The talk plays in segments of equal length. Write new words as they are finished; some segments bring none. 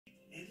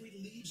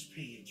relieves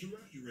pain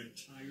throughout your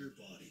entire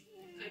body.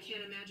 I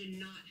can't imagine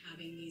not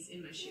having these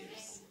in my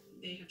shoes.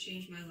 They have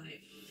changed my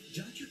life.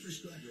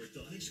 Doctor-prescribed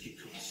orthotics can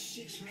cost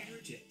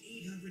 $600 to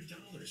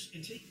 $800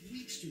 and take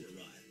weeks to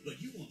arrive,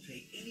 but you won't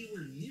pay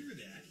anywhere near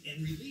that,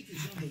 and relief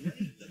is on the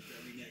way the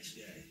very next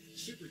day.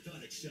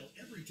 Superthotics sell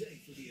every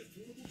day for the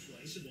affordable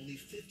price of only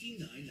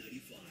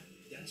 $59.95.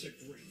 That's a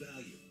great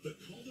value, but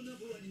call the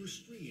number on your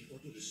screen or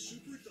go to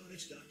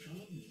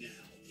superthotics.com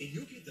now, and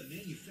you'll get the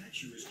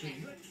manufacturer's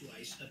direct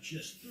price of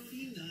just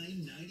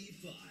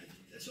 $39.95.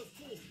 That's a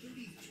full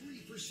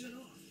 33%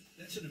 off.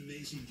 That's an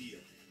amazing deal.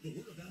 But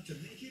we're about to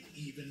make it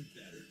even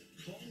better.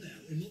 Call now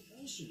and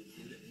we'll also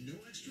include at no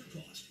extra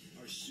cost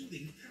our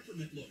soothing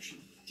peppermint lotion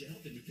to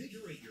help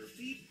invigorate your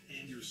feet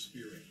and your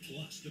spirit.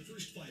 Plus, the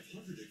first 500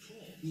 to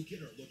call will get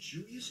our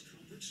luxurious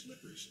comfort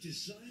slippers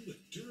designed with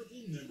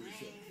durable memory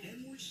foam.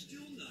 And we're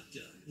still not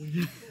done. When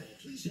you call,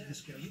 please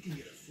ask how you can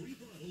get a free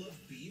bottle of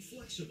Be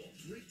Flexible,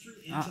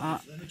 breakthrough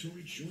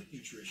anti-inflammatory joint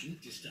nutrition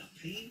to stop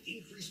pain,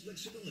 increase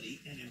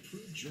flexibility, and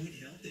improve joint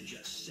health in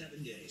just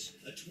 7 days.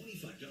 A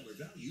 $25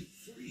 value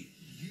free.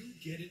 You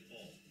get it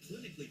all.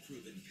 Clinically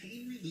proven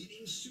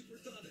pain-relieving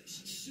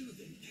Superthotics,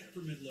 soothing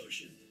peppermint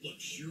lotion,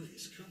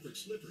 luxurious comfort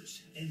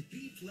slippers, and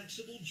Be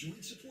Flexible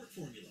joint support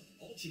formula.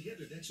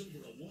 Altogether, that's over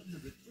a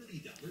 $130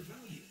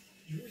 value.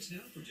 Yours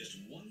now for just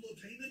one low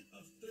payment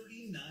of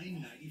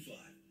 $39.95.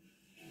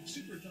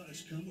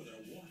 Superthotics come with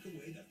our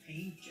walk-away the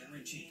pain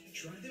guarantee.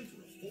 Try them for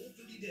a full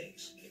 30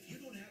 days. If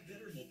you don't have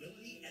better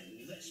mobility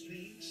and less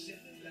pain, send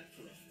them back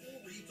for a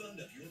full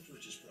refund of your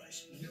purchase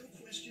price. No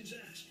questions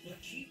asked, but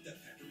keep the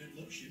peppermint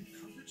lotion,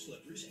 comfort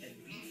slippers, and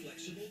Be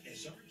Flexible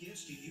as our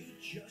gifts to you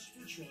just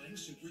for trying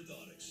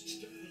Superthotics.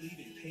 Start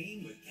relieving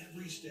pain with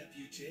every step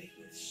you take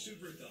with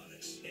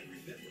Superthotics. And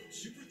remember,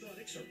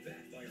 Superthotics are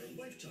backed by our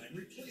lifetime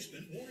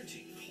replacement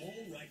warranty. Call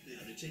right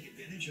now to take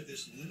advantage of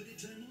this limited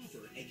time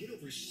offer and get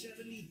over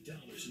 $70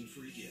 in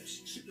free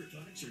gifts.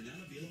 Superthotics are now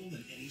available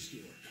in any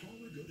store. Call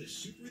or go to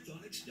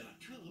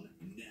superthotics.com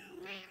now.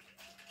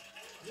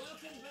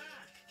 Welcome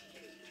back.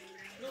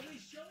 So we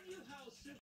show you how